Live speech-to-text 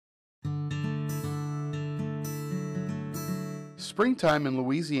Springtime in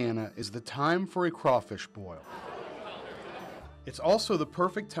Louisiana is the time for a crawfish boil. It's also the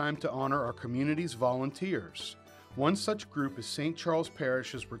perfect time to honor our community's volunteers. One such group is St. Charles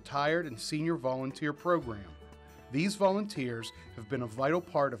Parish's Retired and Senior Volunteer Program. These volunteers have been a vital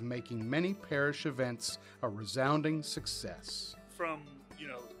part of making many parish events a resounding success. From,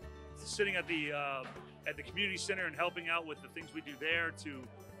 sitting at the community center and helping out with the things we do there, to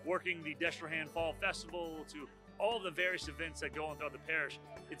working the Destrehan Fall Festival, to all the various events that go on throughout the parish,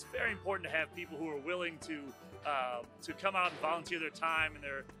 it's very important to have people who are willing to come out and volunteer their time and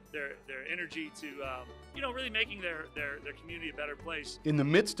their energy to really making their community a better place. In the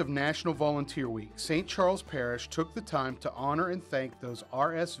midst of National Volunteer Week, St. Charles Parish took the time to honor and thank those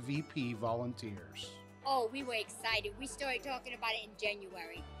RSVP volunteers. Oh, we were excited. We started talking about it in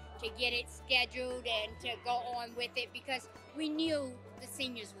January to get it scheduled and to go on with it because we knew the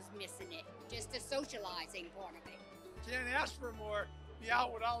seniors was missing it, just the socializing part of it. Can't ask for more. Be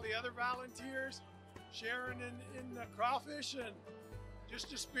out with all the other volunteers, sharing in the crawfish, and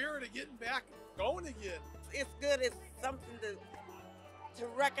just the spirit of getting back going again. It's good. It's something to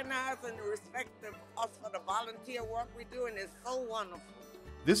recognize and to respect us for the volunteer work we do, and it's so wonderful.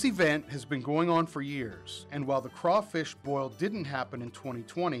 This event has been going on for years, and while the crawfish boil didn't happen in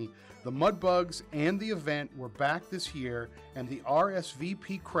 2020, the mudbugs and the event were back this year, and the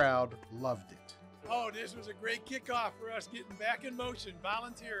RSVP crowd loved it. Oh, this was a great kickoff for us getting back in motion,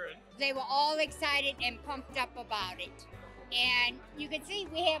 volunteering. They were all excited and pumped up about it. And you can see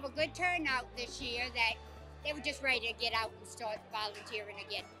we have a good turnout this year that they were just ready to get out and start volunteering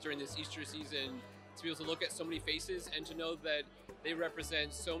again. During this Easter season, to be able to look at so many faces and to know that they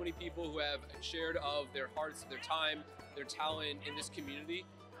represent so many people who have shared of their hearts, their time, their talent in this community.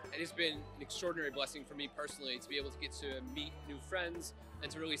 It has been an extraordinary blessing for me personally to be able to get to meet new friends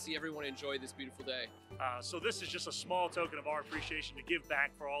and to really see everyone enjoy this beautiful day. So this is just a small token of our appreciation to give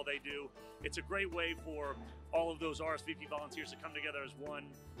back for all they do. It's a great way for all of those RSVP volunteers to come together as one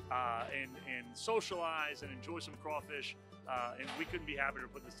and socialize and enjoy some crawfish. And we couldn't be happier to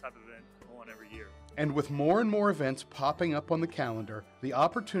put this type of event on every year. And with more and more events popping up on the calendar, the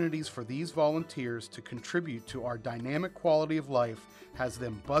opportunities for these volunteers to contribute to our dynamic quality of life has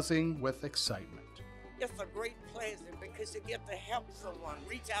them buzzing with excitement. It's a great pleasure because you get to help someone,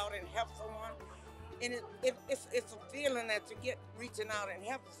 reach out and help someone. And it's a feeling that you get reaching out and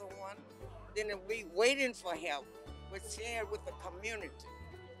helping someone, then it'll be waiting for help, but shared with the community.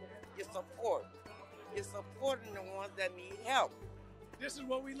 Your support. You're supporting the ones that need help. This is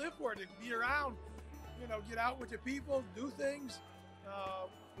what we live for, to be around, get out with the people, do things.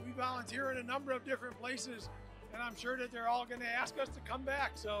 We volunteer in a number of different places, and I'm sure that they're all going to ask us to come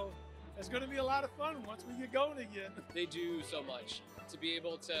back. So it's going to be a lot of fun once we get going again. They do so much to be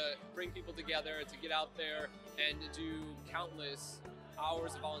able to bring people together, to get out there and do countless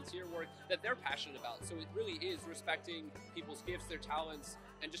hours of volunteer work that they're passionate about. So it really is respecting people's gifts, their talents,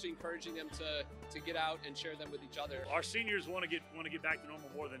 and just encouraging them to get out and share them with each other. Our seniors want to get back to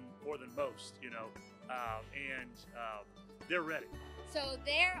normal more than most, and they're ready. So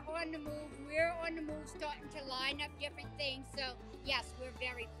they're on the move, we're on the move, starting to line up different things. So yes, we're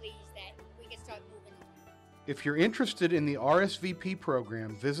very pleased that we can start moving on. If you're interested in the RSVP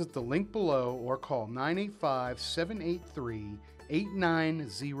program, visit the link below or call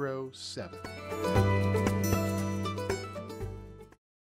 985-783-8907.